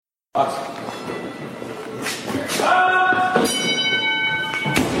Welcome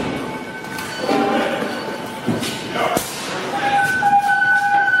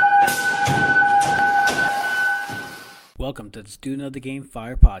to the Student of the Game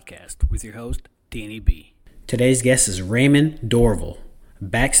Fire podcast with your host, Danny B. Today's guest is Raymen Dorival,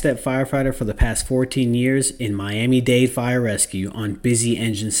 backstep firefighter for the past 14 years in Miami-Dade Fire Rescue on Busy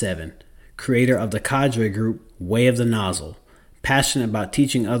Engine 7, creator of the Cadre group Way of the Nozzle, passionate about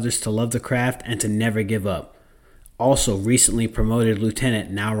teaching others to love the craft and to never give up. Also recently promoted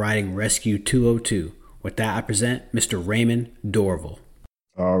lieutenant, now riding Rescue 202. With that, I present Mr. Raymen Dorival.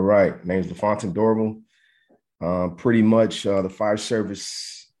 All right. Name's LaFontaine Dorival. Pretty much the fire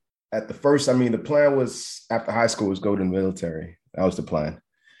service at the first, the plan was after high school was go to the military. That was the plan.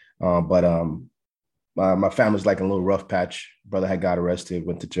 But my family's like in a little rough patch. Brother had got arrested,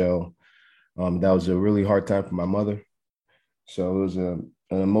 went to jail. That was a really hard time for my mother. So it was an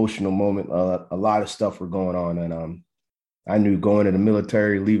emotional moment. A lot of stuff were going on. And I knew going to the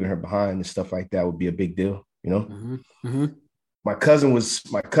military, leaving her behind and stuff like that would be a big deal, you know? Mm-hmm. Mm-hmm.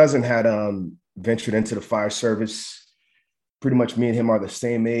 My cousin had ventured into the fire service. Pretty much me and him are the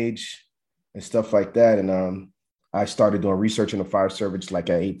same age and stuff like that. And I started doing research in the fire service like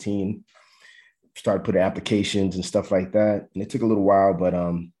at 18, started putting applications and stuff like that. And it took a little while, but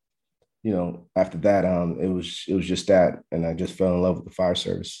after that, it was just that. And I just fell in love with the fire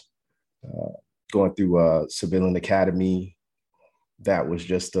service. Going through civilian academy, that was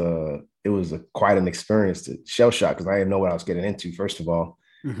just quite an experience, shell shock, because I didn't know what I was getting into, first of all.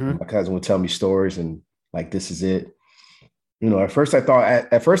 Mm-hmm. My cousin would tell me stories and like, this is it. At first I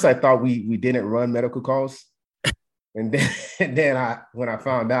thought we didn't run medical calls. And then when I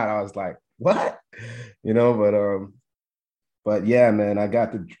found out, I was like, what? But yeah, man, I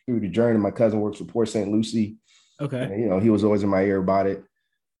got through the journey. My cousin works for Port St. Lucie. Okay. And, he was always in my ear about it.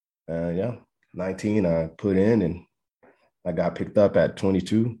 19, I put in and I got picked up at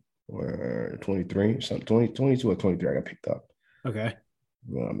 22 or 23, something, 22 or 23, I got picked up. Okay.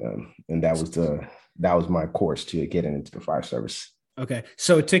 And that was my course to getting into the fire service. Okay.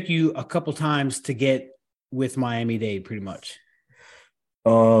 So it took you a couple times to get with Miami-Dade pretty much.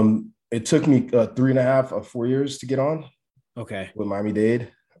 It took me 3.5 or 4 years to get on. Okay. With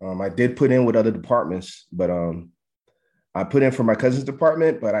Miami-Dade. I did put in with other departments, but I put in for my cousin's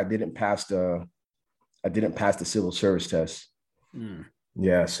department, but I didn't pass the civil service test. Mm.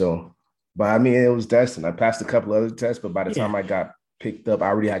 Yeah. So, but it was destined. I passed a couple other tests, but by the time I got picked up, I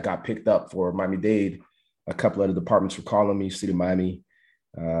already had got picked up for Miami-Dade. A couple other departments were calling me, City of Miami,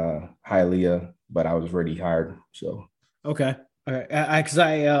 Hialeah, but I was already hired. So okay, because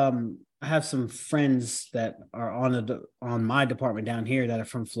I have some friends that are on my department down here that are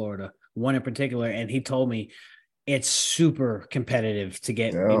from Florida. One in particular, and he told me it's super competitive to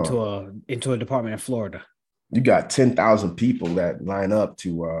get into a department in Florida. You got 10,000 people that line up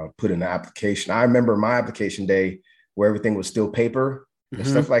to put in an application. I remember my application day where everything was still paper and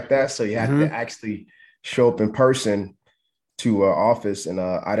stuff like that. So you had to actually show up in person to office, and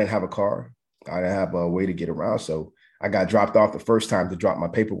I didn't have a car. I didn't have a way to get around. So I got dropped off the first time to drop my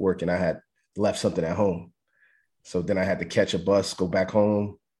paperwork, and I had left something at home. So then I had to catch a bus, go back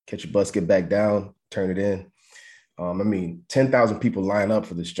home, catch a bus, get back down, turn it in. 10,000 people line up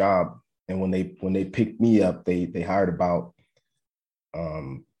for this job. And when they picked me up, they hired about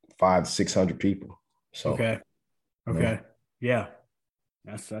 500-600 people. So okay. Yeah.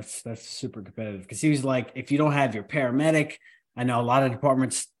 That's super competitive, because he was like, if you don't have your paramedic, I know a lot of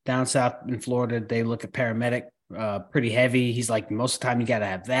departments down south in Florida, they look at paramedic pretty heavy. He's like, most of the time you got to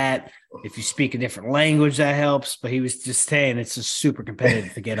have that. If you speak a different language, that helps. But he was just saying it's just super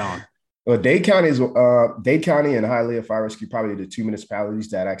competitive to get on. Well, Dade County and Hialeah Fire Rescue, probably the two municipalities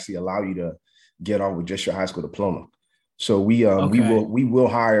that actually allow you to get on with just your high school diploma. So we will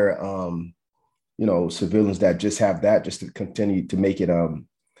hire civilians that just have that, just to continue to make it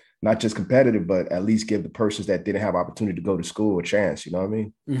not just competitive, but at least give the persons that didn't have opportunity to go to school a chance. You know what I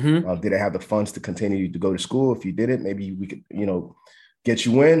mean? Mm-hmm. Didn't have the funds to continue to go to school. If you did it, maybe we could, get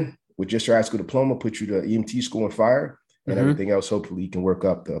you in with just your high school diploma, put you to EMT school and fire, and everything else. Hopefully you can work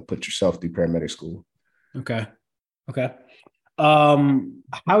up to put yourself through paramedic school. Okay. How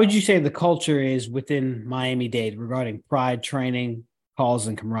would you say the culture is within Miami-Dade regarding pride, training, calls,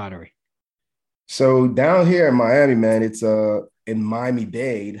 and camaraderie? So down here in Miami, man, it's in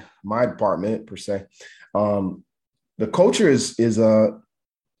Miami-Dade, my department per se. The culture is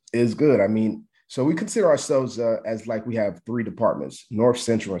good. So we consider ourselves as like we have 3 departments: North,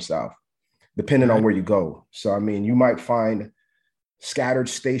 Central, and South, depending on where you go. So you might find scattered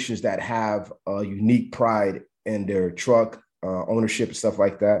stations that have a unique pride in their truck ownership and stuff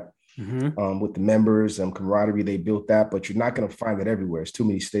like that. with the members, camaraderie. They built that, but you're not going to find it everywhere. It's too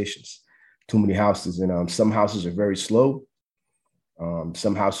many stations, too many houses. And some houses are very slow.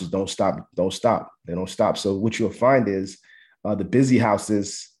 Some houses don't stop. They don't stop. So what you'll find is the busy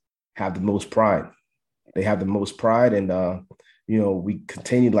houses have the most pride. They have the most pride. And, we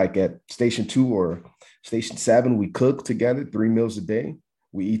continued like at Station 2 or Station 7, we cook together 3 meals a day.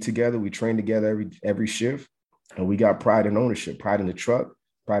 We eat together. We train together every shift. And we got pride in ownership, pride in the truck,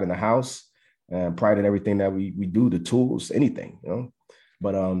 pride in the house, and pride in everything that we do, the tools, anything,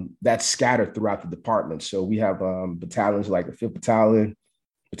 But that's scattered throughout the department. So we have battalions like the 5th Battalion,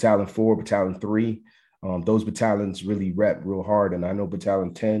 Battalion 4, Battalion 3. Those battalions really rep real hard. And I know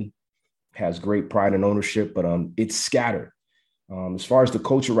Battalion 10 has great pride and ownership, but it's scattered. As far as the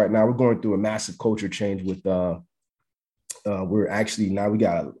culture right now, we're going through a massive culture change with we're actually now we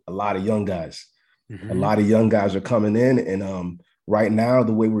got a lot of young guys. A lot of young guys are coming in. And right now,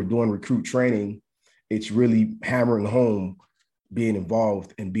 the way we're doing recruit training, it's really hammering home being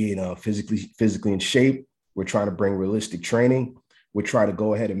involved and being physically in shape. We're trying to bring realistic training. We're trying to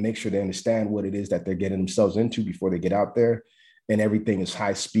go ahead and make sure they understand what it is that they're getting themselves into before they get out there. And everything is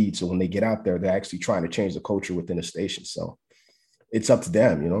high speed. So when they get out there, they're actually trying to change the culture within the station. So it's up to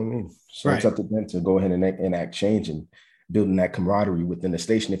them, you know what I mean? So It's up to them to go ahead and enact change and building that camaraderie within the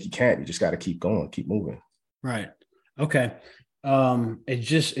station. If you can't, you just got to keep going, keep moving. Right. Okay. It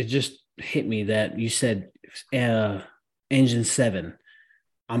just hit me that you said Engine 7.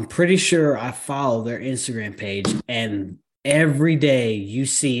 I'm pretty sure I follow their Instagram page, and every day you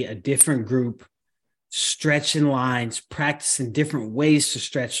see a different group stretching lines, practicing different ways to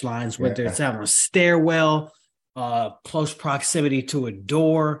stretch lines, whether it's out on a stairwell, close proximity to a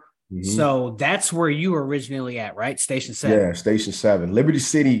door. So that's where you were originally at, right? Station 7. Yeah, Station 7. Liberty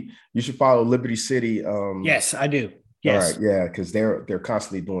City. You should follow Liberty City. Yes, I do. Yes. All right. Yeah, because they're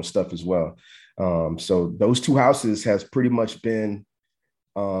constantly doing stuff as well. So those two houses has pretty much been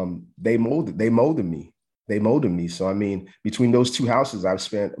they molded me. They molded me. So I mean, between those two houses, I've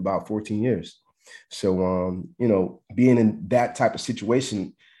spent about 14 years. So being in that type of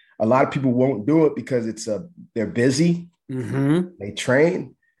situation, a lot of people won't do it because they're busy. They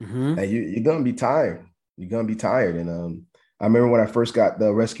train. And you're gonna be tired. You're gonna be tired. And I remember when I first got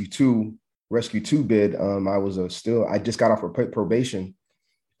the Rescue 2 bid. I just got off of probation,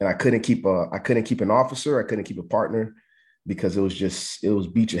 and I couldn't keep an officer. I couldn't keep a partner because it was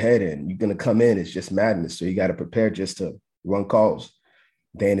beat your head in. You're gonna come in, it's just madness. So you got to prepare just to run calls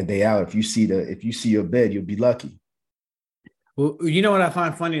day in and day out. If you see your bid, you'll be lucky. Well, you know what I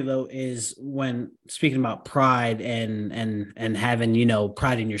find funny though is when speaking about pride and having,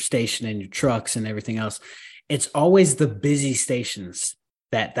 pride in your station and your trucks and everything else, it's always the busy stations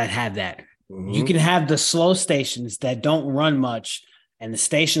that have that. You can have the slow stations that don't run much and the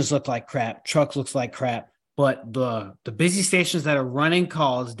stations look like crap, trucks looks like crap, but the busy stations that are running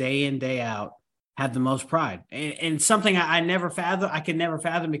calls day in, day out have the most pride. And something I could never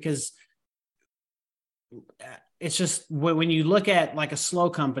fathom because it's just when you look at like a slow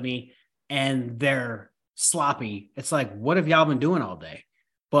company and they're sloppy, it's like, what have y'all been doing all day?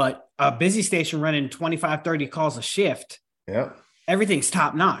 But a busy station running 25, 30 calls a shift, everything's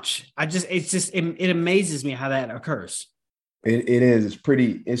top notch. It amazes me how that occurs. It is.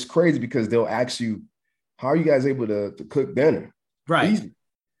 It's crazy because they'll ask you, how are you guys able to cook dinner? Right.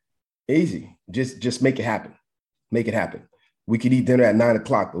 Easy. Just make it happen. Make it happen. We could eat dinner at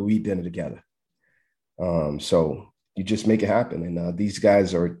 9:00, but we eat dinner together. So you just make it happen. And these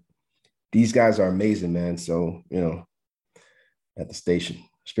guys are amazing, man. So, at the station,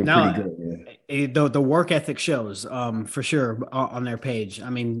 it's been pretty good. Man. The work ethic shows for sure on their page. I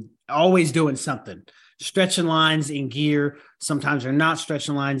mean, always doing something, stretching lines in gear. Sometimes they're not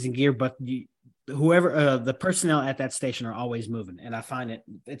stretching lines in gear, but whoever the personnel at that station are always moving. And I find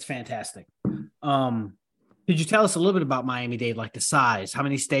it's fantastic. Could you tell us a little bit about Miami-Dade, like the size? How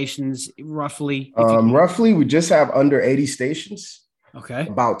many stations roughly? Roughly, we just have under 80 stations. Okay.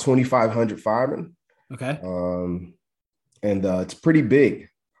 About 2,500 firemen. Okay. And it's pretty big.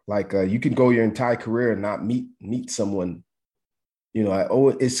 Like you can go your entire career and not meet someone.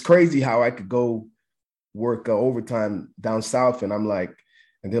 It's crazy how I could go work overtime down south, and I'm like,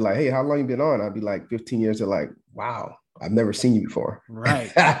 and they're like, "Hey, how long you been on?" I'd be like, 15 years. They're like, "Wow, I've never seen you before."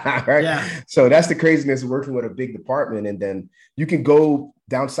 Right. Right. Yeah. So that's the craziness of working with a big department. And then you can go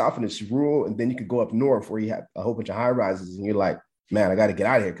down south and it's rural, and then you could go up north where you have a whole bunch of high rises, and you're like, man, I got to get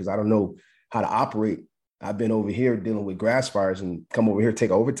out of here because I don't know how to operate. I've been over here dealing with grass fires and come over here,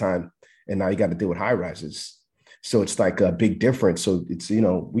 take overtime. And now you got to deal with high rises. So it's like a big difference. So it's,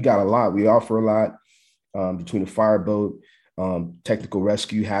 we got a lot. We offer a lot between the fireboat, technical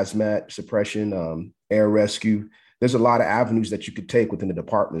rescue, hazmat suppression, air rescue. There's a lot of avenues that you could take within the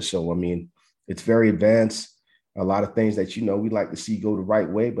department. So, I mean, it's very advanced. A lot of things that, we like to see go the right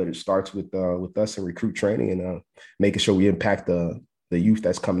way, but it starts with us in recruit training and making sure we impact the youth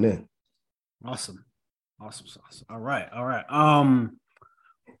that's coming in. Awesome. All right.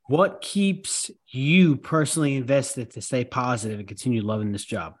 What keeps you personally invested to stay positive and continue loving this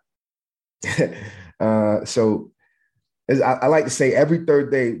job? So I like to say every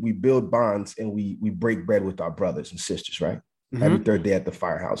third day we build bonds and we break bread with our brothers and sisters, right? Mm-hmm. Every third day at the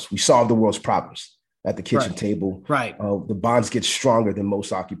firehouse, we solve the world's problems at the kitchen table. Right. The bonds get stronger than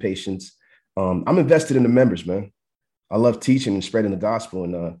most occupations. I'm invested in the members, man. I love teaching and spreading the gospel.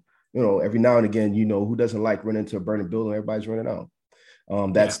 And, every now and again, who doesn't like running into a burning building? Everybody's running out.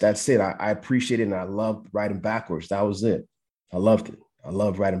 That's it. I appreciate it. And I loved riding backwards. That was it. I loved it. I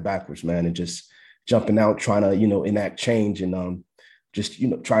love riding backwards, man. And just jumping out, trying to, enact change and just,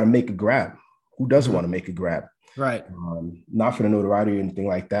 try to make a grab. Who doesn't want to make a grab? Right. Not for the notoriety or anything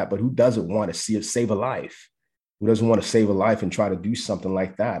like that, but who doesn't want to see it save a life? Who doesn't want to save a life and try to do something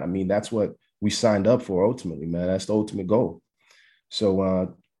like that? I mean, that's what we signed up for ultimately, man. That's the ultimate goal.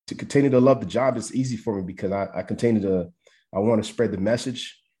 So to continue to love the job is easy for me because I want to spread the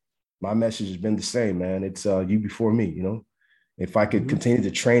message. My message has been the same, man. It's you before me, If I could continue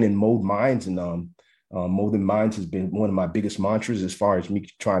to train and mold minds, and molding minds has been one of my biggest mantras as far as me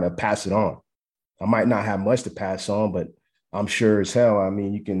trying to pass it on. I might not have much to pass on, but I'm sure as hell, I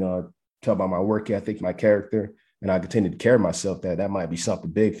mean, you can tell by my work ethic, my character, and I continue to carry myself that might be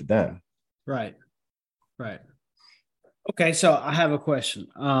something big for them. Right. Okay, so I have a question.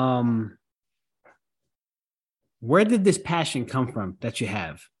 Where did this passion come from that you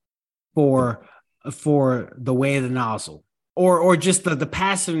have for the way of the nozzle, or just the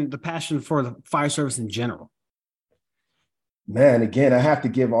passion for the fire service in general? Man, again, I have to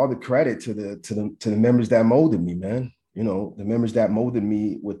give all the credit to the members that molded me, man. The members that molded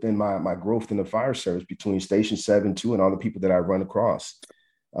me within my growth in the fire service between Station 7, 2, and all the people that I run across.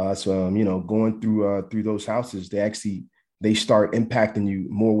 Going through those houses, they start impacting you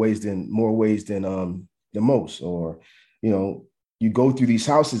more ways than the most. Or, you go through these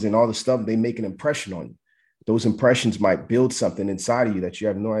houses and all the stuff, they make an impression on you. Those impressions might build something inside of you that you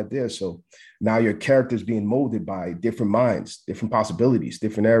have no idea. So now your character is being molded by different minds, different possibilities,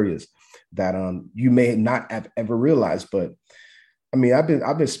 different areas that you may not have ever realized. But I mean,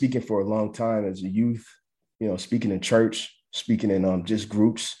 I've been speaking for a long time as a youth, speaking in church, speaking in just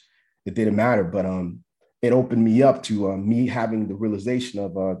groups. It didn't matter, but it opened me up to me having the realization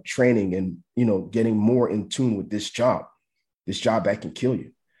of training and getting more in tune with this job that can kill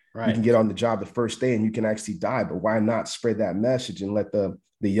you. Right. You can get on the job the first day and you can actually die, but why not spread that message and let the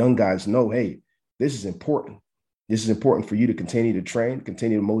young guys know, hey, this is important. This is important for you to continue to train,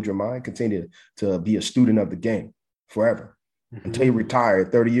 continue to mold your mind, continue to be a student of the game forever. Mm-hmm. Until you retire.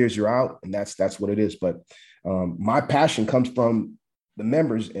 At 30 years, you're out, and that's what it is. But my passion comes from the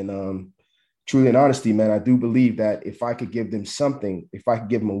members, and truly and honesty, man, I do believe that if I could give them something, if I could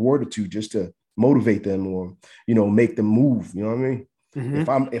give them a word or two just to motivate them or, make them move, you know what I mean?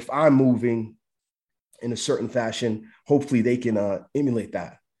 Mm-hmm. If I'm moving in a certain fashion, hopefully they can emulate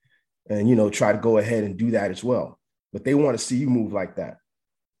that and, try to go ahead and do that as well. But they want to see you move like that.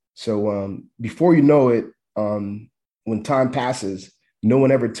 So before you know it, when time passes, no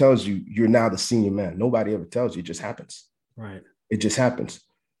one ever tells you you're now the senior man. Nobody ever tells you. It just happens. Right. It just happens.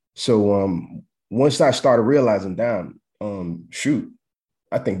 So once I started realizing, I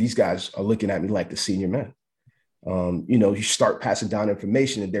think these guys are looking at me like the senior man. You start passing down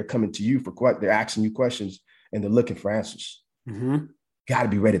information and they're coming to you for they're asking you questions and they're looking for answers. Mm-hmm. Got to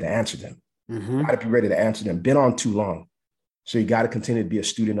be ready to answer them. Mm-hmm. Got to be ready to answer them. Been on too long. So you got to continue to be a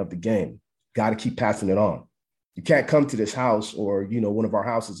student of the game. Got to keep passing it on. You can't come to this house or, one of our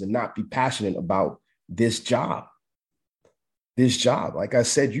houses and not be passionate about this job. This job, like I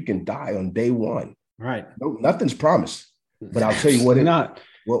said, you can die on day one. Right. No, nothing's promised. But I'll tell you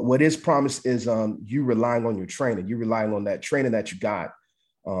what is promised is you relying on your training. You relying on that training that you got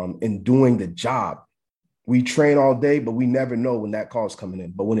in doing the job. We train all day, but we never know when that call's coming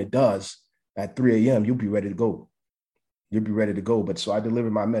in. But when it does, at 3 a.m., you'll be ready to go. You'll be ready to go. But so I deliver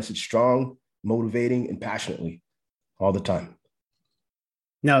my message strong, motivating, and passionately all the time.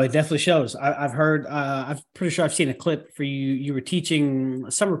 No, it definitely shows. I've heard, I'm pretty sure I've seen a clip for you. You were teaching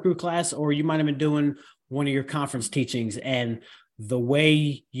a summer crew class, or you might have been doing one of your conference teachings, and the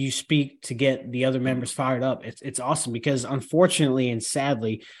way you speak to get the other members fired up, it's awesome, because unfortunately and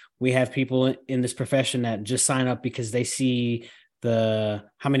sadly, we have people in this profession that just sign up because they see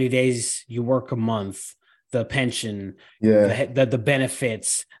how many days you work a month, the pension, Yeah. the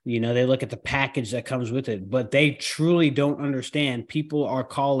benefits. They look at the package that comes with it, but they truly don't understand. People are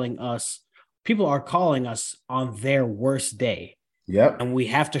calling us on their worst day, Yep. and we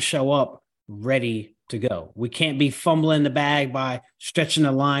have to show up ready to go. We can't be fumbling the bag by stretching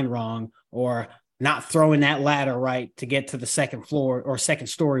the line wrong or not throwing that ladder right to get to the second floor or second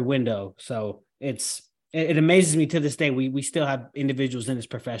story window. So it amazes me to this day. We still have individuals in this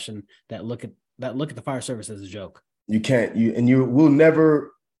profession that look at the fire service as a joke. You can't, we'll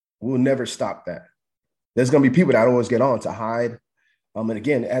never stop that. There's going to be people that always get on to hide. And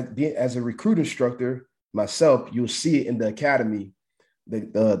again, as a recruit instructor myself, you'll see it in the academy,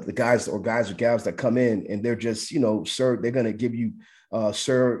 the guys or gals that come in and they're just, sir, they're going to give you,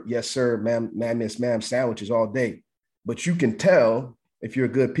 sir, yes, sir, ma'am, miss, ma'am, sandwiches all day. But you can tell if you're a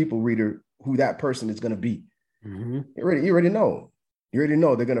good people reader who that person is going to be. Mm-hmm. You already know. You already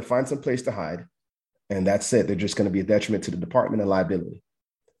know they're going to find some place to hide. And that's it. They're just going to be a detriment to the department and liability.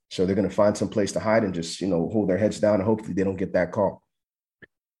 So they're going to find some place to hide and just, hold their heads down and hopefully they don't get that call.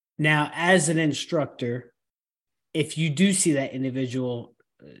 Now, as an instructor, if you do see that individual,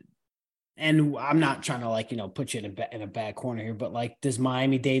 and I'm not trying to put you in a bad corner here, but does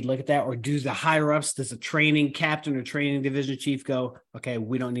Miami-Dade look at that, or do the higher ups, does a training captain or training division chief go, okay,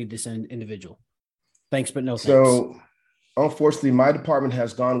 we don't need this individual. Thanks, but no thanks. So unfortunately, my department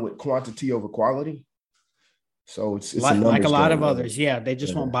has gone with quantity over quality. So it's like a lot of others. Yeah. They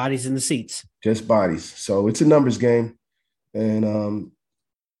just want bodies in the seats. Just bodies. So it's a numbers game. And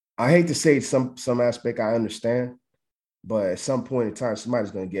I hate to say some aspect I understand, but at some point in time,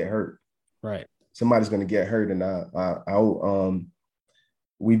 somebody's going to get hurt. Right. Somebody's going to get hurt. And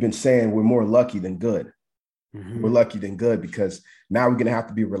we've been saying we're more lucky than good. Mm-hmm. We're lucky than good because now we're going to have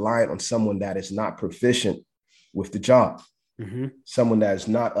to be reliant on someone that is not proficient with the job. Mm-hmm. Someone that is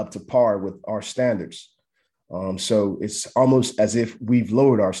not up to par with our standards. So it's almost as if we've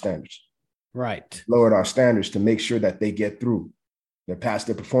lowered our standards. Right. Lowered our standards to make sure that they get through. They're past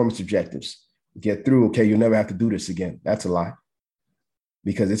their performance objectives. Get through. Okay, you'll never have to do this again. That's a lie.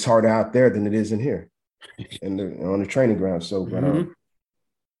 Because it's harder out there than it is in here, on the training ground. So, mm-hmm.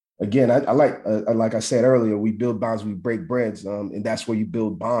 Again, I like I said earlier, we build bonds, we break breads, and that's where you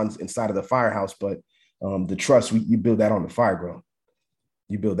build bonds inside of the firehouse. But the trust, you build that on the fire ground.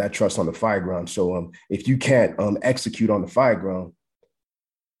 You build that trust on the fire ground. So if you can't execute on the fire ground,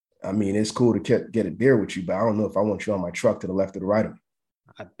 I mean, it's cool to get a beer with you, but I don't know if I want you on my truck to the left or the right of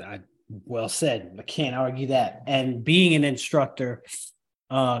me. Well said. I can't argue that. And being an instructor,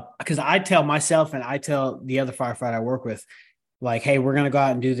 because I tell myself and I tell the other firefighter I work with, hey, we're going to go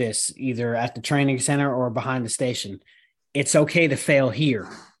out and do this either at the training center or behind the station. It's okay to fail here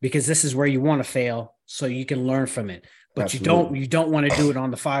because this is where you want to fail so you can learn from it. But Absolutely. you don't want to do it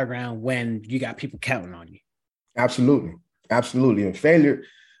on the fire ground when you got people counting on you. Absolutely. Absolutely. And failure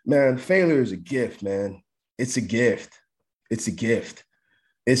is a gift, man. It's a gift. It's a gift.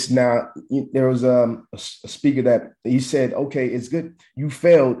 It's not, there was a speaker that he said, okay, it's good. You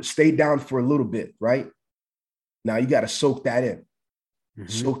failed, stay down for a little bit, right? Now you got to soak that in. Mm-hmm.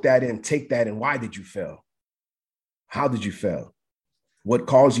 Soak that in, take that in. Why did you fail? How did you fail? What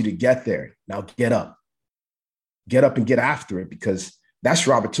caused you to get there? Now get up. Get up and get after it because that's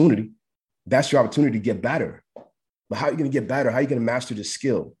your opportunity. That's your opportunity to get better. But how are you going to get better? How are you going to master the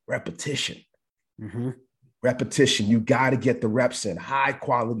skill? Repetition. Mm-hmm. Repetition. You got to get the reps in, high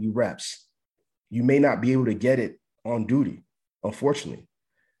quality reps. You may not be able to get it on duty, unfortunately.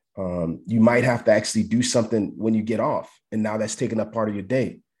 You might have to actually do something when you get off. And now that's taking up part of your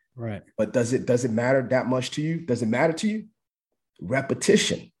day. Right. But does it matter that much to you? Does it matter to you?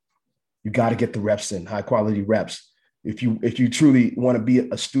 Repetition. You got to get the reps in, high quality reps. If you truly want to be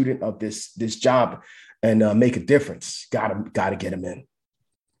a student of this job and make a difference, got to get them in.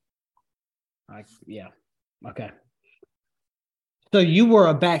 Yeah. Okay. So you were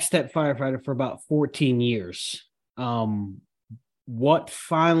a backstep firefighter for about 14 years. What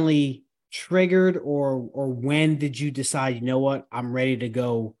finally triggered or when did you decide, you know what, I'm ready to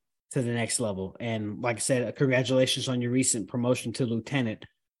go to the next level? And like I said, congratulations on your recent promotion to lieutenant.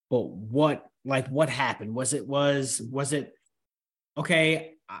 But what happened? Was it,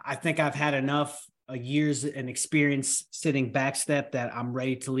 okay, I think I've had enough years and experience sitting backstep that I'm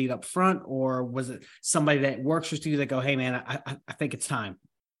ready to lead up front? Or was it somebody that works with you that go, hey man, I think it's time?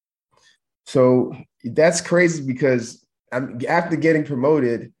 So that's crazy because after getting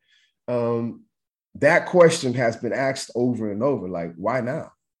promoted, that question has been asked over and over, like, why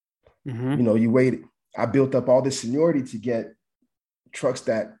now? Mm-hmm. You waited. I built up all this seniority to get trucks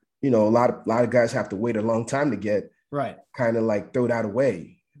that, a lot of guys have to wait a long time to get. Right. Kind of like throw that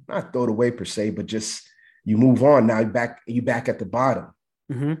away. Not throw it away per se, but just You move on. Now you back at the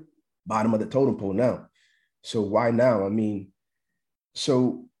Mm-hmm. bottom of the totem pole now. So why now? I mean,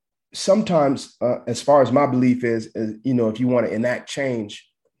 so sometimes, as far as my belief is, if you want to enact change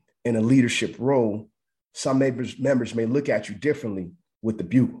in a leadership role, some members may look at you differently with the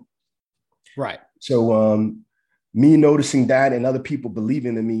bugle. Right. So me noticing that and other people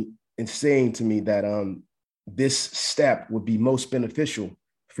believing in me and saying to me that this step would be most beneficial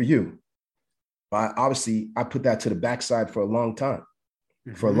for you. But obviously, I put that to the backside for a long time.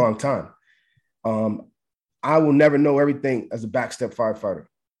 Mm-hmm. For a long time. I will never know everything as a backstep firefighter,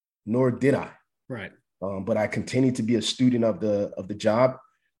 nor did I. Right. But I continue to be a student of the job,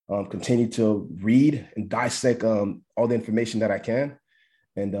 continue to read and dissect all the information that I can.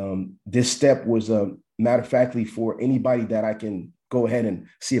 And this step was, matter of factly, for anybody that I can go ahead and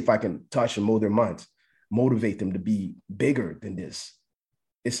see if I can touch and mold their minds, motivate them to be bigger than this.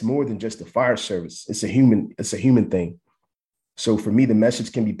 It's more than just the fire service. It's a human thing. So for me, the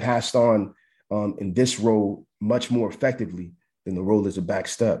message can be passed on in this role much more effectively than the role as a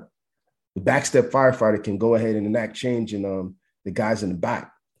backstep. The backstep firefighter can go ahead and enact change in the guys in the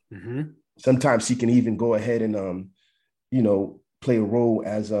back. Mm-hmm. Sometimes he can even go ahead and, play a role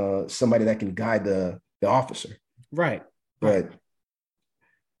as somebody that can guide the officer. Right.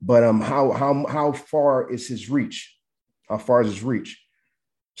 But how far is his reach? How far is his reach?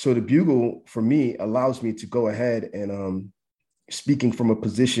 So the bugle for me allows me to go ahead and speaking from a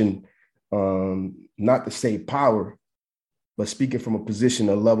position, not to say power, but speaking from a position,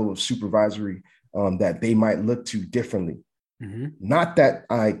 a level of supervisory that they might look to differently. Mm-hmm. Not that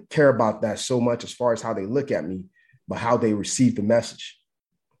I care about that so much as far as how they look at me, but how they receive the message.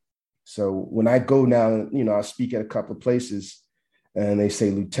 So when I go now, I speak at a couple of places and they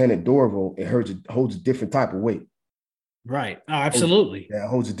say Lieutenant Dorival, it holds a different type of weight. Right. Oh, absolutely. Yeah, it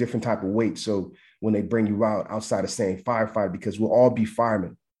holds a different type of weight. So when they bring you out outside of saying firefighter, because we'll all be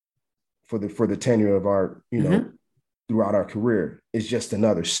firemen for the tenure of our, mm-hmm. throughout our career, it's just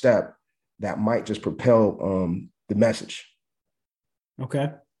another step that might just propel the message.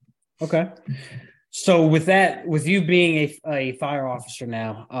 Okay. So with you being a fire officer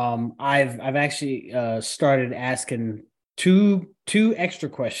now, I've actually started asking two extra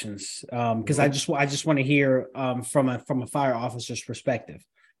questions because I just want to hear from a fire officer's perspective.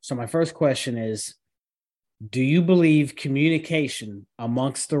 So my first question is, do you believe communication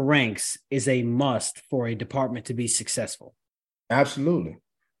amongst the ranks is a must for a department to be successful? Absolutely.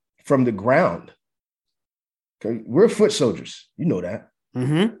 From the ground. Okay, we're foot soldiers. You know that.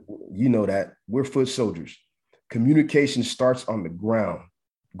 Mm-hmm. You know that. We're foot soldiers. Communication starts on the ground.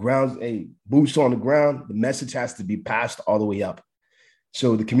 Boots on the ground, the message has to be passed all the way up.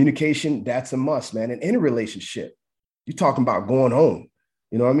 So the communication, that's a must, man. And in a relationship, you're talking about going home.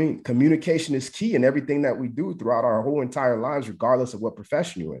 You know what I mean? Communication is key in everything that we do throughout our whole entire lives, regardless of what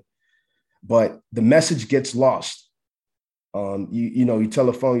profession you're in. But the message gets lost. You tell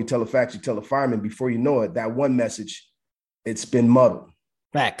a phone, you tell a fax, you tell a fireman, before you know it, that one message, it's been muddled.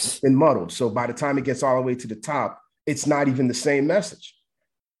 Facts. It's been muddled. So by the time it gets all the way to the top, it's not even the same message.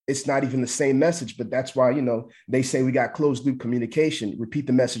 But that's why, they say we got closed loop communication. Repeat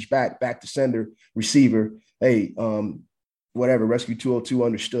the message back to sender, receiver. Hey, whatever, rescue 202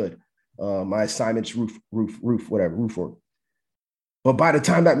 understood. My assignment's roof work. But by the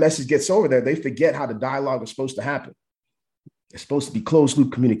time that message gets over there, they forget how the dialogue is supposed to happen. It's supposed to be closed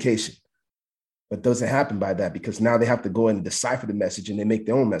loop communication, but it doesn't happen by that because now they have to go and decipher the message and they make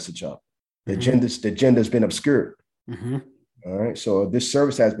their own message up. The agenda's been obscured. Mm-hmm. All right. So this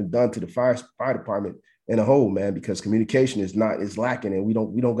service has been done to the fire department in a whole, man, because communication is lacking and we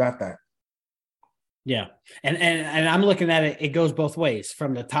don't got that. Yeah. And I'm looking at it, it goes both ways,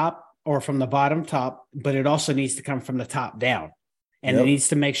 from the top or from the bottom top, but it also needs to come from the top down. And It needs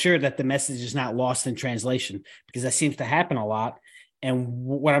to make sure that the message is not lost in translation, because that seems to happen a lot. And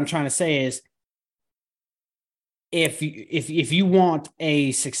what I'm trying to say is, if you want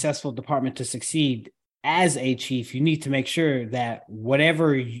a successful department to succeed as a chief, you need to make sure that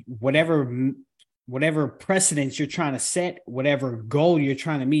whatever precedence you're trying to set, whatever goal you're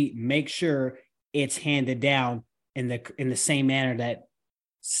trying to meet, make sure it's handed down in the same manner that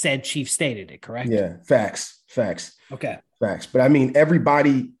said chief stated it. Correct? Yeah. Facts. Okay. Facts. But I mean,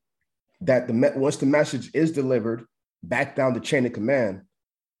 everybody that once the message is delivered back down the chain of command,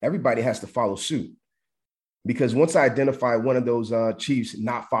 everybody has to follow suit. Because once I identify one of those chiefs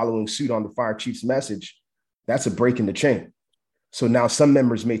not following suit on the fire chief's message, that's a break in the chain. So now some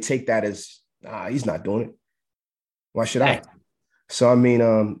members may take that as, he's not doing it. Why should I? So, I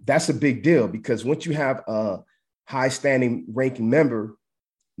mean, that's a big deal, because once you have a high standing ranking member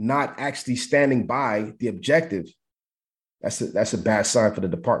not actually standing by the objective, that's a bad sign for the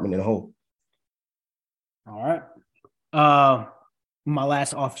department in a whole. All right. My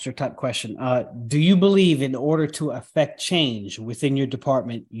last officer type question. Do you believe in order to affect change within your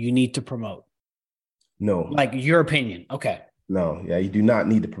department, you need to promote? No. Like your opinion. Okay. No. Yeah, you do not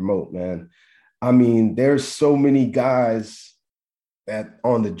need to promote, man. I mean, there's so many guys that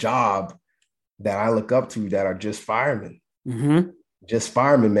on the job that I look up to that are just firemen. Mm-hmm. Just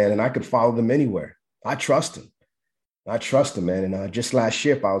firemen, man. And I could follow them anywhere. I trust them. Man. And just last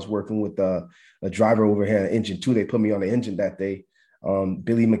shift, I was working with a driver over here in Engine 2. They put me on the engine that day,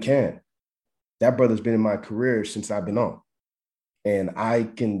 Billy McCann. That brother's been in my career since I've been on. And I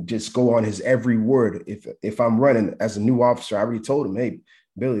can just go on his every word. If I'm running as a new officer, I already told him, hey,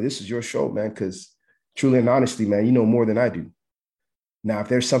 Billy, this is your show, man, because truly and honestly, man, you know more than I do. Now, if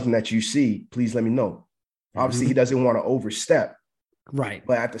there's something that you see, please let me know. Obviously, he doesn't want to overstep. Right.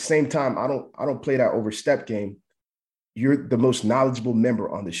 But at the same time, I don't play that overstep game. You're the most knowledgeable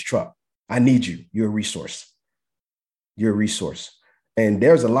member on this truck. I need you. You're a resource. And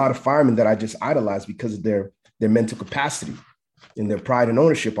there's a lot of firemen that I just idolize because of their mental capacity and their pride and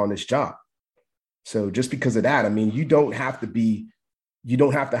ownership on this job. So just because of that, I mean, you don't have to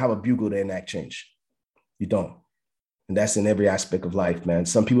have a bugle to enact change. You don't. And that's in every aspect of life, man.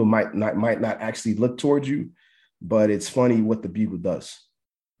 Some people might not actually look towards you, but it's funny what the bugle does.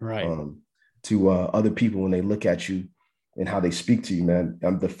 Right. To other people when they look at you and how they speak to you, man.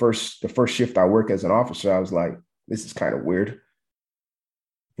 The first shift I work as an officer, I was like, this is kind of weird,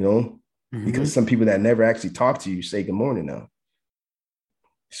 because some people that never actually talk to you say good morning now.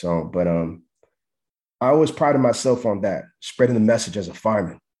 So, but I always prided myself on that, spreading the message as a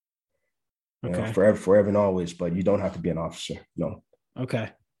fireman. Okay. Forever and always, but you don't have to be an officer. No. Okay.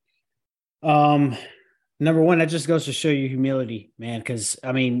 Number one, that just goes to show you humility, man. Because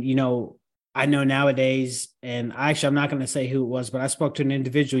I mean, I know nowadays, and I'm not going to say who it was, but I spoke to an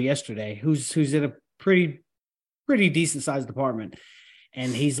individual yesterday who's in a pretty decent sized department.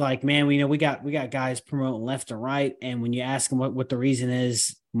 And he's like, man, we got guys promoting left and right. And when you ask him what the reason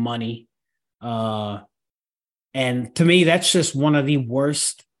is, money. And to me, that's just one of the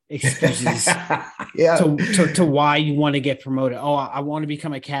worst excuses to why you want to get promoted. Oh, I want to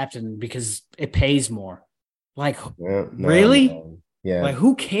become a captain because it pays more. Like, really? No. Yeah. Like,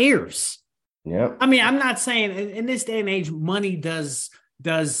 who cares? Yeah. I mean, I'm not saying in this day and age, money does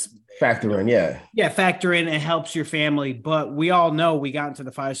factor in. Yeah. Factor in. It helps your family, but we all know we got into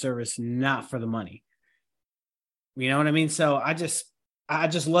the fire service not for the money. You know what I mean? So I just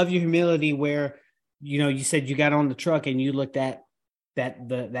love your humility where, you said you got on the truck and you looked at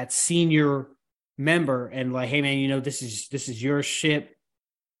that senior member and like, hey man, this is your ship.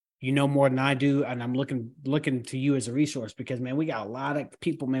 You know more than I do, and I'm looking to you as a resource because man, we got a lot of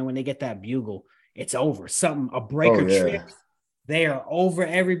people, man. When they get that bugle, it's over. A breaker trip, they are over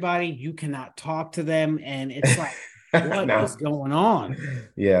everybody. You cannot talk to them, and it's like, what is going on?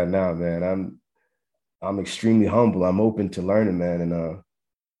 Yeah, no, man. I'm extremely humble. I'm open to learning, man, and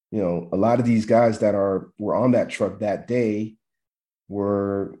a lot of these guys that were on that truck that day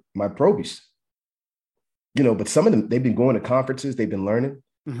were my probies. But some of them, they've been going to conferences, they've been learning.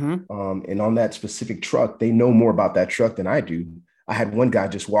 Mm-hmm. And on that specific truck, they know more about that truck than I do. I had one guy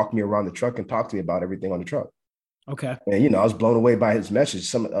just walk me around the truck and talk to me about everything on the truck. Okay. And, I was blown away by his message.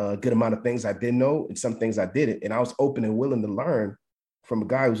 Some good amount of things I didn't know and some things I didn't. And I was open and willing to learn from a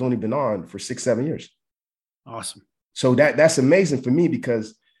guy who's only been on for 6-7 years. Awesome. So that's amazing for me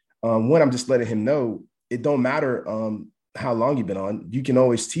because one, I'm just letting him know it don't matter how long you've been on. You can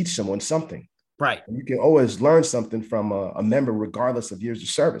always teach someone something. Right. You can always learn something from a member, regardless of years of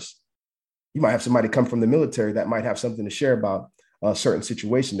service. You might have somebody come from the military that might have something to share about a certain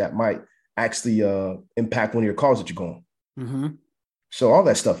situation that might actually impact one of your calls that you're going. Mm-hmm. So all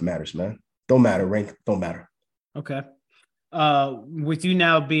that stuff matters, man. Don't matter, rank, don't matter. Okay. With you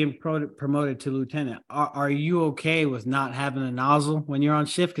now being promoted to lieutenant, are you okay with not having a nozzle when you're on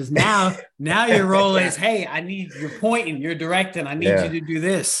shift? Because now your role is, hey, you're pointing, you're directing, I need you to do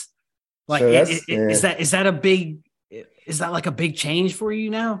this. Like, so is that like a big change for you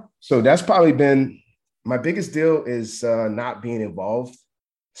now? So that's probably been my biggest deal is not being involved.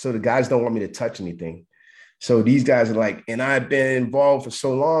 So the guys don't want me to touch anything. So these guys are like, and I've been involved for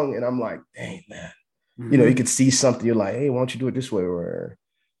so long, and I'm like, dang, man. Mm-hmm. You could see something, you're like, hey, why don't you do it this way? Or,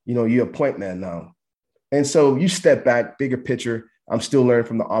 you're a point man now. And so you step back, bigger picture. I'm still learning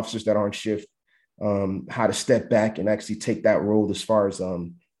from the officers that are on shift how to step back and actually take that role as far as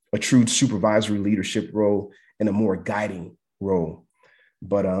a true supervisory leadership role and a more guiding role.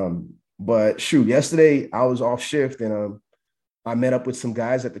 But shoot, yesterday I was off shift and I met up with some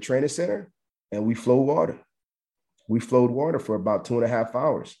guys at the training center and we flowed water. We flowed water for about 2.5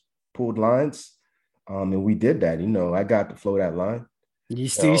 hours, pulled lines. And we did that. I got to flow that line. You're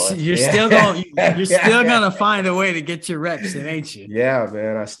still gonna find a way to get your reps in, ain't you? Yeah,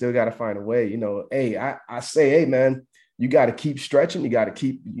 man. I still got to find a way. Hey, I say, hey, man, you got to keep stretching. You got to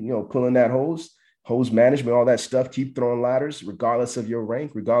keep, pulling that hose management, all that stuff. Keep throwing ladders, regardless of your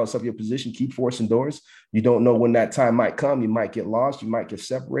rank, regardless of your position. Keep forcing doors. You don't know when that time might come. You might get lost. You might get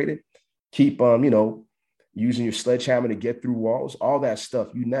separated. Keep, using your sledgehammer to get through walls. All that stuff.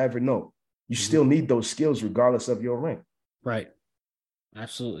 You never know. You still need those skills, regardless of your rank. Right.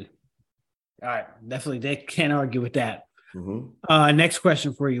 Absolutely. All right. Definitely. They can't argue with that. Mm-hmm. Next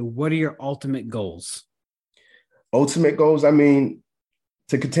question for you. What are your ultimate goals? Ultimate goals? I mean,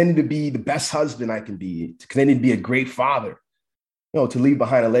 to continue to be the best husband I can be, to continue to be a great father, to leave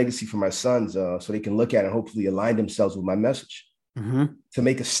behind a legacy for my sons so they can look at it and hopefully align themselves with my message, to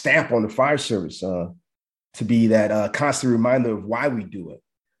make a stamp on the fire service, to be that constant reminder of why we do it.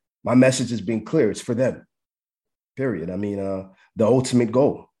 My message has been clear. It's for them, period. I mean, the ultimate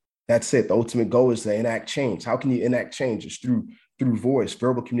goal. That's it. The ultimate goal is to enact change. How can you enact change? It's through voice,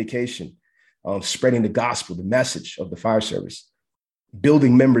 verbal communication, spreading the gospel, the message of the fire service,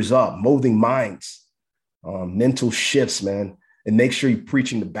 building members up, molding minds, mental shifts, man. And make sure you're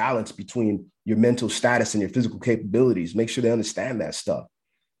preaching the balance between your mental status and your physical capabilities. Make sure they understand that stuff.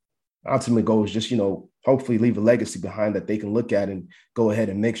 Ultimate goal is just, hopefully leave a legacy behind that they can look at and go ahead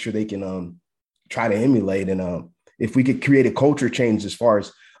and make sure they can try to emulate. And if we could create a culture change as far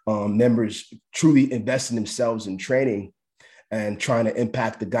as members truly invest in themselves in training and trying to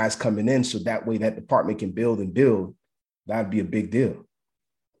impact the guys coming in, so that way that department can build, that'd be a big deal.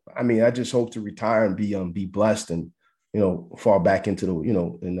 I mean, I just hope to retire and be blessed and, fall back into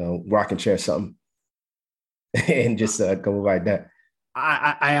the, rocking chair something and just go like that.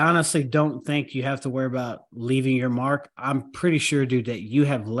 I honestly don't think you have to worry about leaving your mark. I'm pretty sure, dude, that you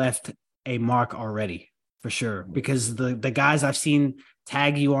have left a mark already, for sure. Because the guys I've seen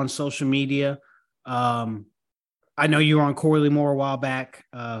tag you on social media, I know you were on Corley Moore a while back,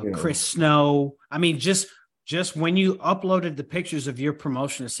 Chris Snow. I mean, just when you uploaded the pictures of your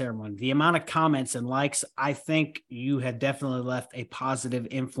promotion ceremony, the amount of comments and likes, I think you have definitely left a positive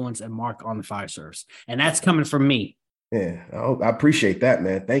influence and mark on the fire service. And that's coming from me. Yeah, I appreciate that,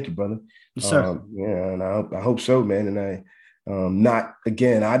 man. Thank you, brother. Yes, sir. And I hope so, man. And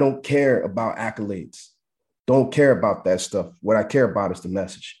I don't care about accolades. Don't care about that stuff. What I care about is the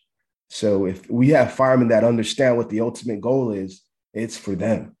message. So if we have firemen that understand what the ultimate goal is, it's for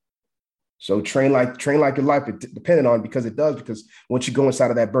them. So train like your life, depending on, because once you go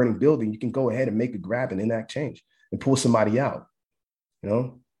inside of that burning building, you can go ahead and make a grab and enact change and pull somebody out,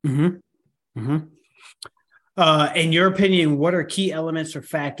 Mm-hmm. Mm-hmm. In your opinion, what are key elements or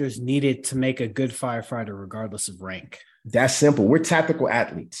factors needed to make a good firefighter, regardless of rank? That's simple. We're tactical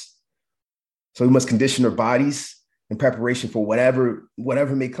athletes. So we must condition our bodies in preparation for whatever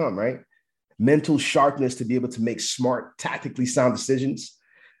may come, right? Mental sharpness to be able to make smart, tactically sound decisions.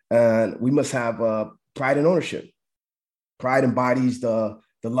 And we must have pride and ownership. Pride embodies the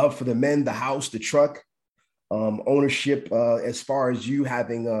love for the men, the house, the truck. Ownership as far as you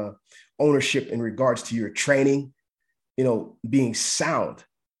having ownership in regards to your training, being sound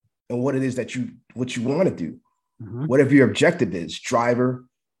and what it is that you want to do, whatever your objective is, driver,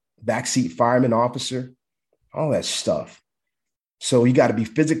 backseat fireman, officer, all that stuff. So you got to be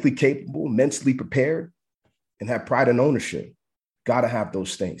physically capable, mentally prepared, and have pride and ownership. Got to have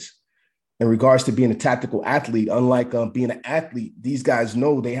those things. In regards to being a tactical athlete, unlike being an athlete, these guys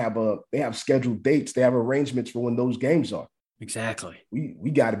know they have scheduled dates, they have arrangements for when those games are. Exactly.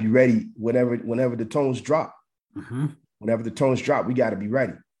 We got to be ready whenever the tones drop. Whenever the tones drop, we got to be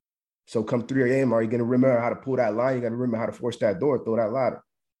ready. So come 3 a.m., are you going to remember how to pull that line? You got to remember how to force that door, throw that ladder.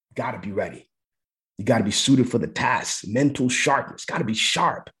 Got to be ready. You got to be suited for the task. Mental sharpness. Got to be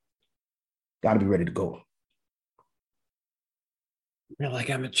sharp. Got to be ready to go. I feel like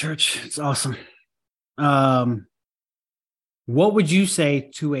I'm at church. It's awesome. What would you say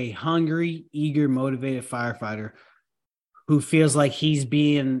to a hungry, eager, motivated firefighter who feels like he's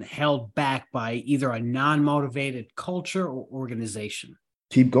being held back by either a non-motivated culture or organization?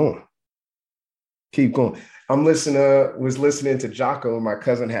 Keep going. Keep going. was listening to Jocko, and my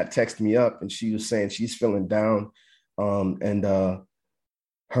cousin had texted me up, and she was saying she's feeling down, and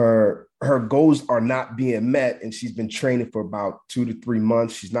her goals are not being met, and she's been training for about 2 to 3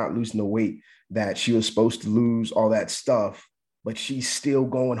 months. She's not losing the weight that she was supposed to lose, all that stuff, but she's still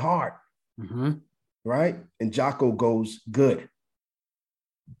going hard. Right? And Jocko goes, good.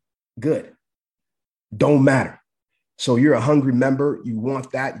 Don't matter. So you're a hungry member. You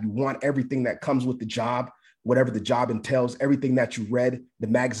want that. You want everything that comes with the job, whatever the job entails, everything that you read, the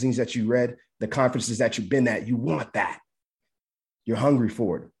magazines that you read, the conferences that you've been at. You want that. You're hungry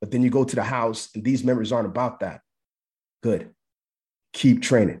for it. But then you go to the house and these members aren't about that. Good. Keep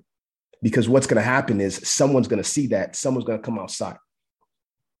training. Because what's going to happen is someone's going to see that. Someone's going to come outside.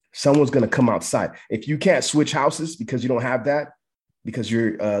 Someone's going to come outside. If you can't switch houses because you don't have that, because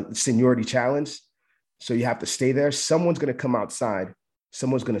you're seniority challenged, so you have to stay there, someone's going to come outside.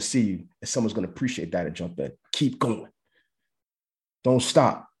 Someone's going to see you, and someone's going to appreciate that and jump in. Keep going. Don't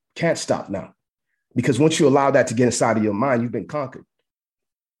stop. Can't stop now. Because once you allow that to get inside of your mind, you've been conquered.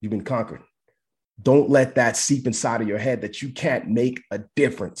 You've been conquered. Don't let that seep inside of your head that you can't make a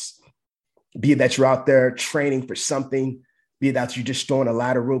difference. Be it that you're out there training for something, be it that you're just throwing a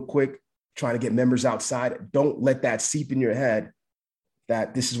ladder real quick, trying to get members outside. Don't let that seep in your head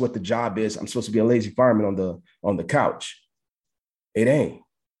that this is what the job is. I'm supposed to be a lazy fireman on the couch. It ain't.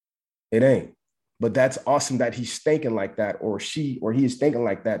 It ain't. But that's awesome that he's thinking like that, or he is thinking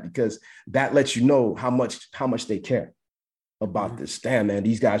like that, because that lets you know how much they care about this. Damn, man,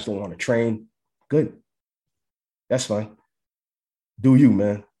 these guys don't want to train. Good. That's fine. Do you,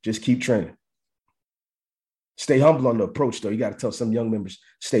 man. Just keep training. Stay humble on the approach, though. You got to tell some young members,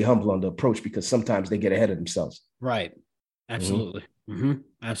 stay humble on the approach, because sometimes they get ahead of themselves. Right. Absolutely.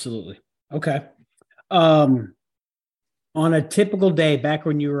 Absolutely. Okay. On a typical day back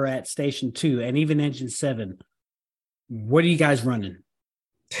when you were at Station 2 and even Engine 7, what are you guys running?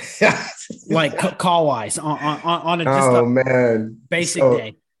 Like call-wise on a just basic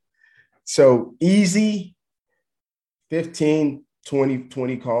day. So easy, 15,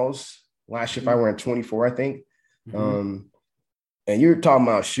 20 calls. Last shift I ran 24, I think. And you're talking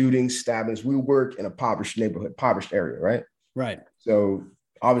about shootings, stabbings. We work in a impoverished neighborhood, impoverished area, right? Right. So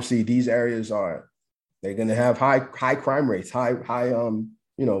obviously these areas they're going to have high crime rates, high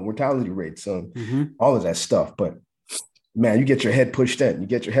mortality rates, all of that stuff. But man, you get your head pushed in. You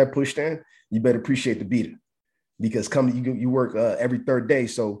better appreciate the beating, because you work every third day.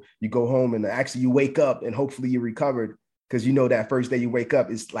 So you go home and actually you wake up and hopefully you recovered, because you know that first day you wake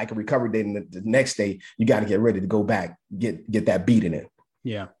up is like a recovery day, and the next day you got to get ready to go back, get that beating in.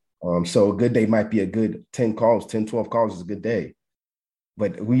 Yeah. So a good day might be a good 10 calls, 10, 12 calls is a good day.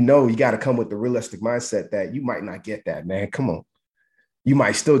 But we know you got to come with the realistic mindset that you might not get that, man. Come on. You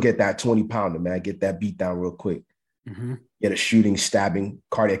might still get that 20-pounder, man. Get that beat down real quick. Get a shooting, stabbing,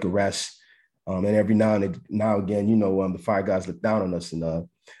 cardiac arrest. And every now and again, the fire guys look down on us, and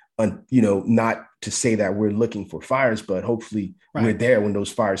not to say that we're looking for fires, but hopefully we're there when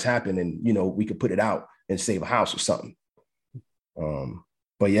those fires happen, and, we could put it out and save a house or something.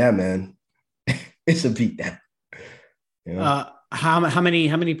 But yeah, man, it's a beat down. How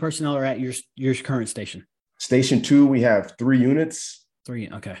many personnel are at your current station? Station 2, we have 3 units. 3.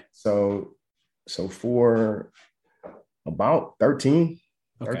 Okay. So for about 13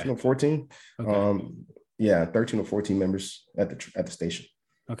 or 14. Okay. 13 or 14 members at the station.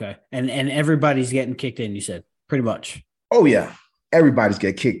 Okay. And everybody's getting kicked in, you said, pretty much. Oh yeah. Everybody's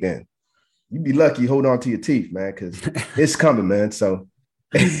getting kicked in. You'd be lucky, hold on to your teeth, man, because it's coming, man. So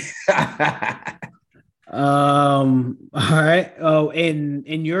all right. Oh, in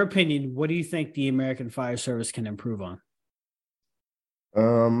your opinion, what do you think the American Fire Service can improve on?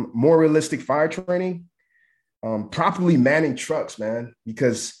 More realistic fire training, properly manning trucks, man,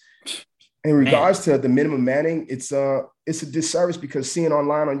 because in regards to the minimum manning, it's a disservice, because seeing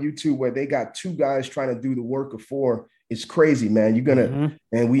online on YouTube where they got 2 guys trying to do the work of 4, it's crazy, man.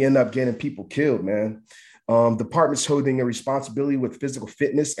 And we end up getting people killed, man. Departments holding a responsibility with physical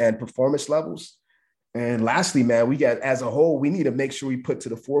fitness and performance levels. And lastly, man, as a whole, we need to make sure we put to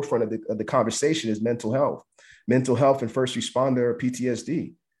the forefront of the conversation is mental health and first responder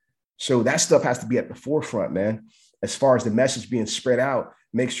PTSD. So that stuff has to be at the forefront, man. As far as the message being spread out,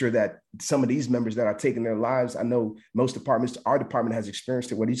 make sure that some of these members that are taking their lives, I know most departments, our department has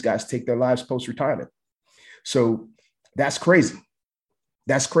experienced it, where these guys take their lives post-retirement. So that's crazy.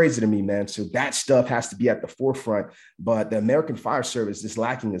 That's crazy to me, man. So that stuff has to be at the forefront. But the American Fire Service is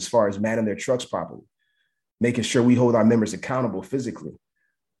lacking as far as manning their trucks properly, making sure we hold our members accountable physically.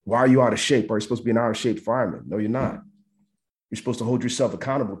 Why are you out of shape? Are you supposed to be an out of shape fireman? No, you're not. You're supposed to hold yourself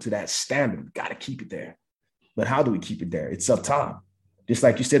accountable to that standard. You got to keep it there. But how do we keep it there? It's up top. Just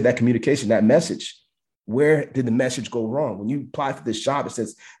like you said, that communication, that message. Where did the message go wrong? When you apply for this job, it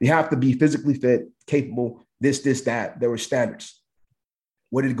says you have to be physically fit, capable, this, that. There were standards.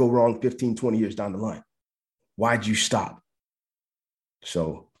 Where did it go wrong 15, 20 years down the line? Why'd you stop?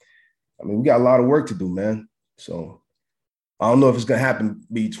 So, we got a lot of work to do, man. So I don't know if it's going to happen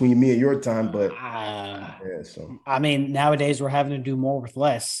between me and your time, but yeah, so. I mean, nowadays we're having to do more with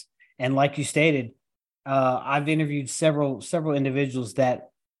less. And like you stated, I've interviewed several individuals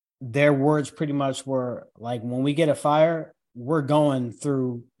that their words pretty much were like, when we get a fire, we're going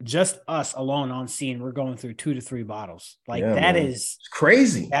through just us alone on scene. We're going through 2 to 3 bottles. Like Yeah, that man. is It's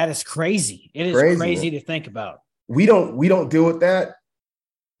crazy. that is crazy. It is Crazy, crazy man. to think about. We don't deal with that,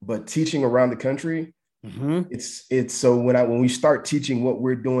 but teaching around the country, Mm-hmm. it's so when we start teaching what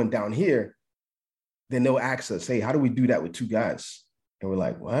we're doing down here, then they'll ask us, hey, how do we do that with 2 guys? And we're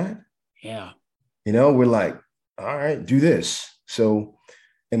like, what? Yeah. We're like, all right, do this. So,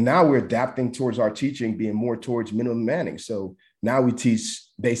 and now we're adapting towards our teaching being more towards minimum manning. So now we teach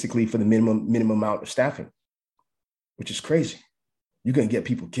basically for the minimum amount of staffing, which is crazy. You're gonna get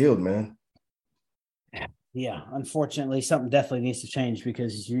people killed, man. Yeah, unfortunately, something definitely needs to change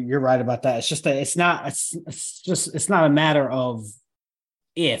because you're right about that. It's just that it's not a matter of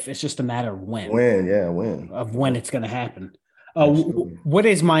if, it's just a matter of when When. it's going to happen. Absolutely. What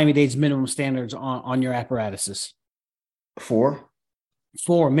is Miami-Dade's minimum standards on your apparatuses? 4.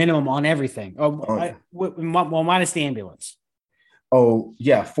 For minimum on everything. Okay. Well, minus the ambulance. Oh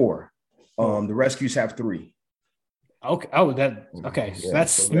yeah, 4. 4. The rescues have 3. Okay. Oh, that okay. So Yeah,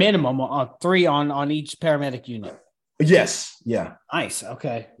 that's so minimum 3 on each paramedic unit. yes, yeah, Nice.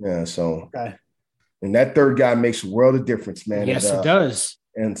 Okay. yeah. So, Okay. and that third guy makes a world of difference, man. Yes, it does.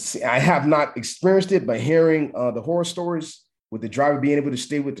 And see, I have not experienced it, but hearing the horror stories with the driver being able to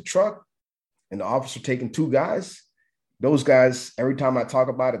stay with the truck and the officer taking 2 guys, those guys, every time I talk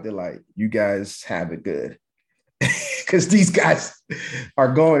about it, they're like, you guys have it good. Because these guys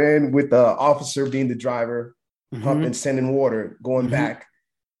are going in with the officer being the driver, pumping, sending water, going back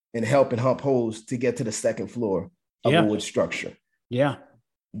and helping hump hose to get to the second floor of a wood structure. Yeah.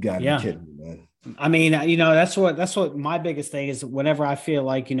 You gotta be kidding me, man. I mean, that's what my biggest thing is. Whenever I feel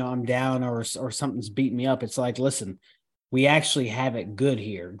like, I'm down or something's beating me up, it's like, listen, we actually have it good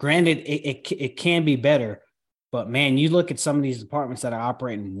here. Granted, it can be better, but man, you look at some of these departments that are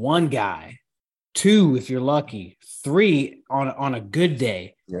operating 1 guy, 2 if you're lucky, 3 on a good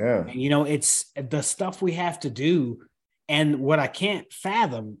day. Yeah. And, it's the stuff we have to do. And what I can't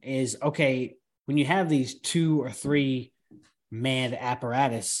fathom is, okay, when you have these 2 or 3 manned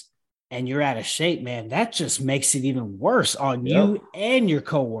apparatus and you're out of shape, man, that just makes it even worse on you and your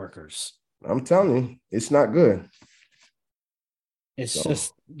coworkers. I'm telling you, it's not good. It's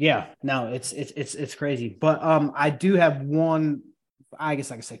just, it's crazy. But I do have one, I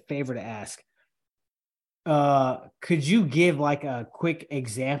guess I could say, favor to ask. Could you give like a quick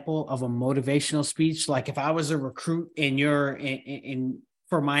example of a motivational speech? Like if I was a recruit in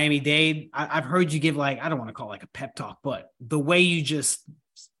for Miami-Dade, I've heard you give, like, I don't want to call it like a pep talk, but the way you just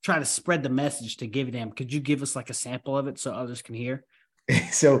try to spread the message to give them, could you give us like a sample of it so others can hear?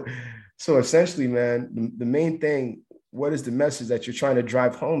 So essentially, man, the main thing, what is the message that you're trying to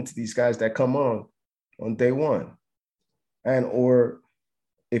drive home to these guys that come on day one? And, or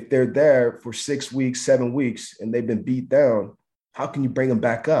if they're there for 6 weeks, 7 weeks, and they've been beat down, how can you bring them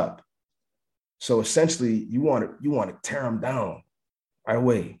back up? So essentially, you want to tear them down right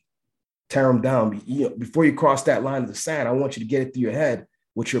away. Tear them down. Before you cross that line of the sand, I want you to get it through your head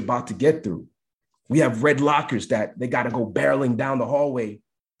what you're about to get through. We have red lockers that they got to go barreling down the hallway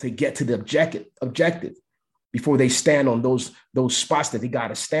to get to the objective before they stand on those spots that they got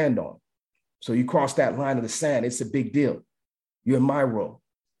to stand on. So you cross that line of the sand, it's a big deal. You're in my role.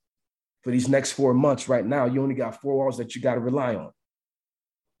 For these next 4 months right now, you only got 4 walls that you got to rely on.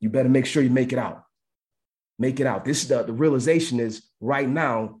 You better make sure you make it out. Make it out. This is the realization is right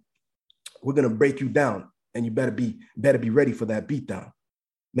now, we're going to break you down, and you better be ready for that beatdown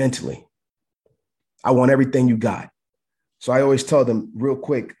mentally. I want everything you got. So I always tell them real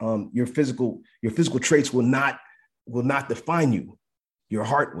quick, your physical traits will not define you. Your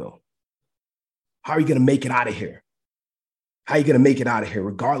heart will. How are you going to make it out of here? How are you going to make it out of here,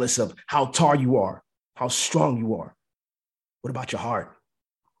 regardless of how tall you are, how strong you are? What about your heart?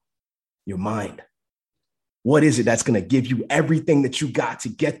 Your mind? What is it that's going to give you everything that you got to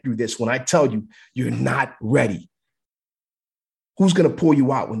get through this when I tell you you're not ready? Who's going to pull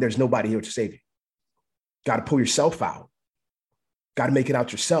you out when there's nobody here to save you? Got to pull yourself out. Got to make it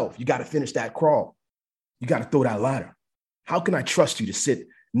out yourself. You got to finish that crawl. You got to throw that ladder. How can I trust you to sit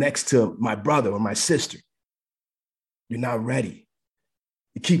next to my brother or my sister? You're not ready.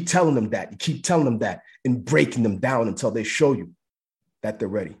 You keep telling them that. You keep telling them that and breaking them down until they show you that they're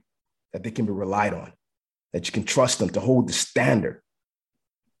ready, that they can be relied on, that you can trust them to hold the standard.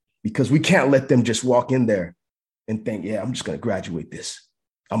 Because we can't let them just walk in there and think, yeah, I'm just going to graduate this.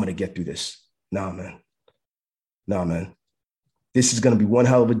 I'm going to get through this. Nah, man. This is going to be one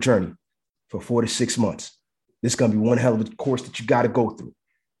hell of a journey for 4 to 6 months. This is going to be one hell of a course that you got to go through.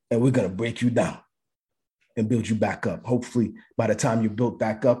 And we're going to break you down and build you back up. Hopefully, by the time you're built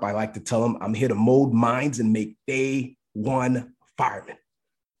back up, I like to tell them I'm here to mold minds and make day one firemen.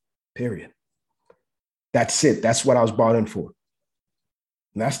 Period. That's it. That's what I was brought in for.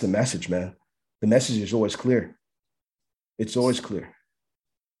 And that's the message, man. The message is always clear. It's always clear.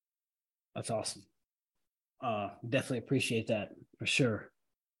 That's awesome. Definitely appreciate that for sure.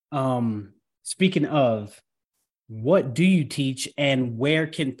 Speaking of, what do you teach, and where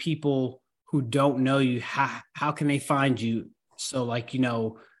can people who don't know you, how can they find you? So like,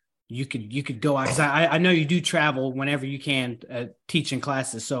 you could go out, because I know you do travel whenever you can, teaching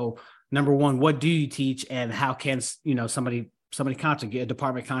classes. So number one, what do you teach, and how can somebody contact you, a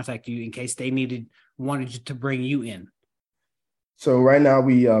department contact you in case they wanted to bring you in? So right now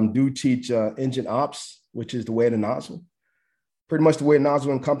we do teach engine ops, which is the way of the nozzle. Pretty much the way the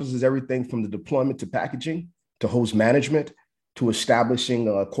nozzle encompasses everything from the deployment to packaging to hose management to establishing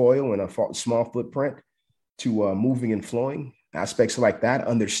a coil and a small footprint to moving and flowing, aspects like that,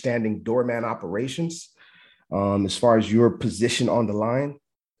 understanding doorman operations as far as your position on the line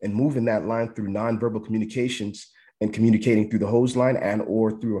and moving that line through nonverbal communications and communicating through the hose line and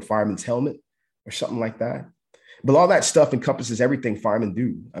or through a fireman's helmet or something like that. But all that stuff encompasses everything firemen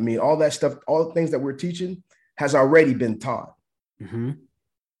do. I mean, all that stuff, all the things that we're teaching has already been taught. Mm-hmm.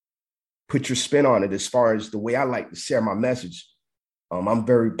 Put your spin on it as far as the way I like to share my message. I'm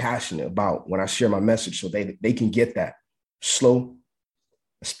very passionate about when I share my message so they can get that slow.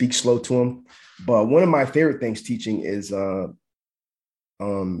 I speak slow to them. But one of my favorite things teaching is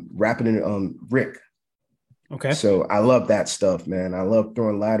rapping in Rick. Okay. So I love that stuff, man. I love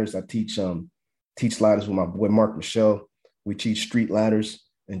throwing ladders. I teach ladders with my boy Mark Michelle. We teach street ladders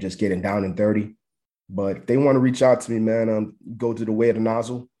and just getting down and dirty. But if they want to reach out to me, man, go to the Way of the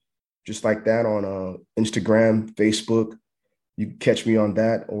Nozzle, just like that on Instagram, Facebook. You can catch me on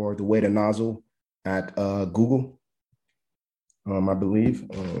that, or the Way of the Nozzle at Google. I believe.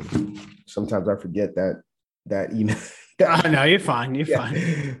 Sometimes I forget that email. No, you're fine. You're fine.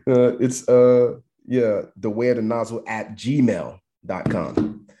 It's the Way of the Nozzle at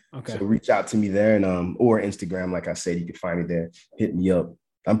gmail.com. Okay. So reach out to me there, and or Instagram, like I said, you can find me there. Hit me up.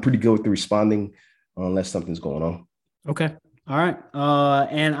 I'm pretty good with the responding unless something's going on. Okay. All right.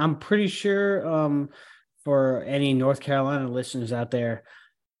 And I'm pretty sure for any North Carolina listeners out there,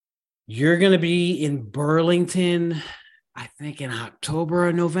 you're going to be in Burlington, I think in October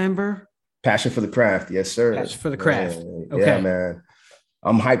or November. Passion for the craft. Yes, sir. Passion for the craft. Yeah, okay. Yeah, man.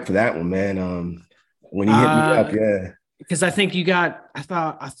 I'm hyped for that one, man. When you hit me up, yeah. Because I think you got, I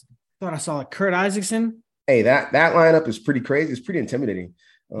thought I saw like Kurt Isaacson. Hey, that lineup is pretty crazy. It's pretty intimidating.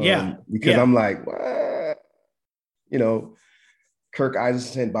 Because I'm like, what? Kirk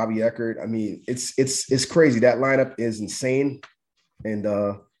Isaacson, Bobby Eckert. I mean, it's crazy. That lineup is insane. And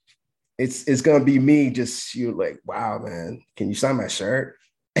it's gonna be me just you're like, wow, man, can you sign my shirt?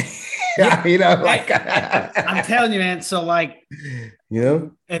 I'm telling you, man. So like,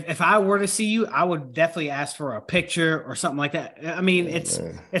 if I were to see you, I would definitely ask for a picture or something like that. I mean, it's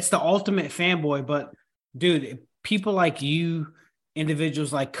the ultimate fanboy, but dude, people like you,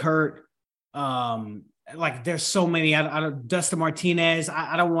 individuals like Kurt, like there's so many. I don't Dustin Martinez.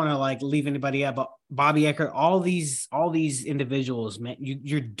 I don't want to like leave anybody out, but Bobby Eckert, all these individuals, man,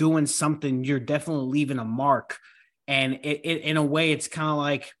 you're doing something. You're definitely leaving a mark, and it in a way, it's kind of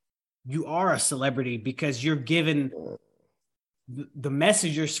like you are a celebrity because you're giving the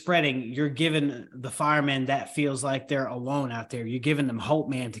message you're spreading. You're giving the firemen that feels like they're alone out there. You're giving them hope,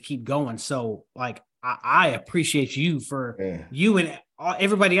 man, to keep going. So like, I appreciate you for you and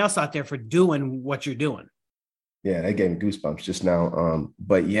everybody else out there for doing what you're doing. Yeah, that gave me goosebumps just now.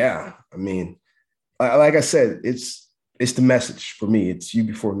 But yeah, I mean, like I said, it's the message for me. It's you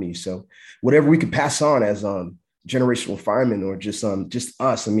before me. So whatever we could pass on as generational firemen or just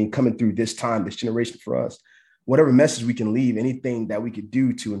us, I mean, coming through this time, this generation for us, whatever message we can leave, anything that we could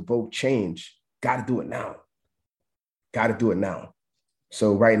do to invoke change, got to do it now. Got to do it now.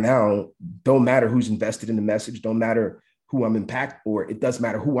 So right now, don't matter who's invested in the message, don't matter who I'm impacting, or it does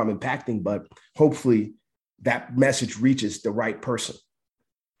matter who I'm impacting, but hopefully that message reaches the right person.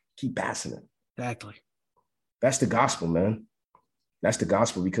 Keep passing it. Exactly. That's the gospel, man. That's the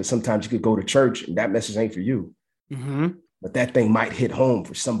gospel, because sometimes you could go to church and that message ain't for you. Mm-hmm. But that thing might hit home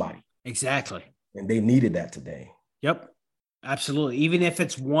for somebody. Exactly. And they needed that today. Yep. Absolutely. Even if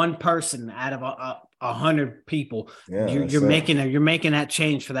it's one person out of 100 people, you're making that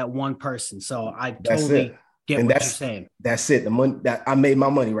change for that one person. So I totally get what you're saying. That's it. The money that I made my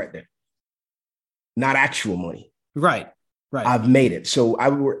money right there. Not actual money. Right. Right. I've made it. So I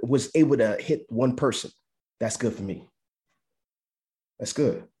was able to hit one person. That's good for me. That's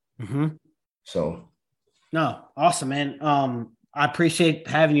good. Mm-hmm. So. No, awesome, man. I appreciate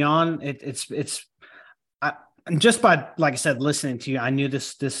having you on. And just by, like I said, listening to you, I knew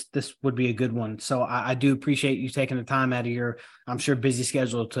this would be a good one. So I do appreciate you taking the time out of your, I'm sure, busy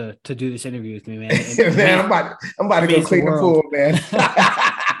schedule to do this interview with me, man. Man, I'm about to go clean the pool, man.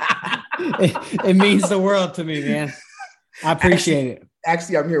 It means the world to me, man. I appreciate it.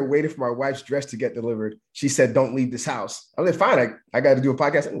 Actually, I'm here waiting for my wife's dress to get delivered. She said, "Don't leave this house." I'm like, "Fine, I got to do a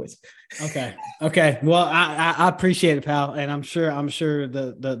podcast anyways." Okay. Well, I appreciate it, pal, and I'm sure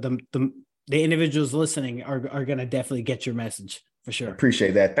the individuals listening are going to definitely get your message for sure. I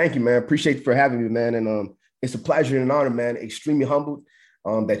appreciate that. Thank you, man. Appreciate you for having me, man. And it's a pleasure and an honor, man. Extremely humbled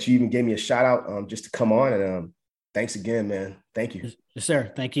that you even gave me a shout out just to come on. And thanks again, man. Thank you. Yes,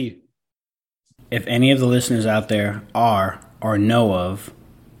 sir. Thank you. If any of the listeners out there are or know of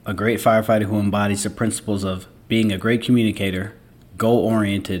a great firefighter who embodies the principles of being a great communicator,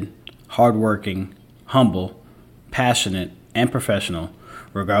 goal-oriented, hardworking, humble, passionate, and professional,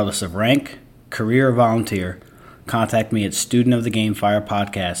 regardless of rank, career, or volunteer, contact me at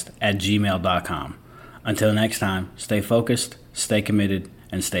studentofthegamefirepodcast@gmail.com. Until next time, stay focused, stay committed,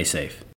 and stay safe.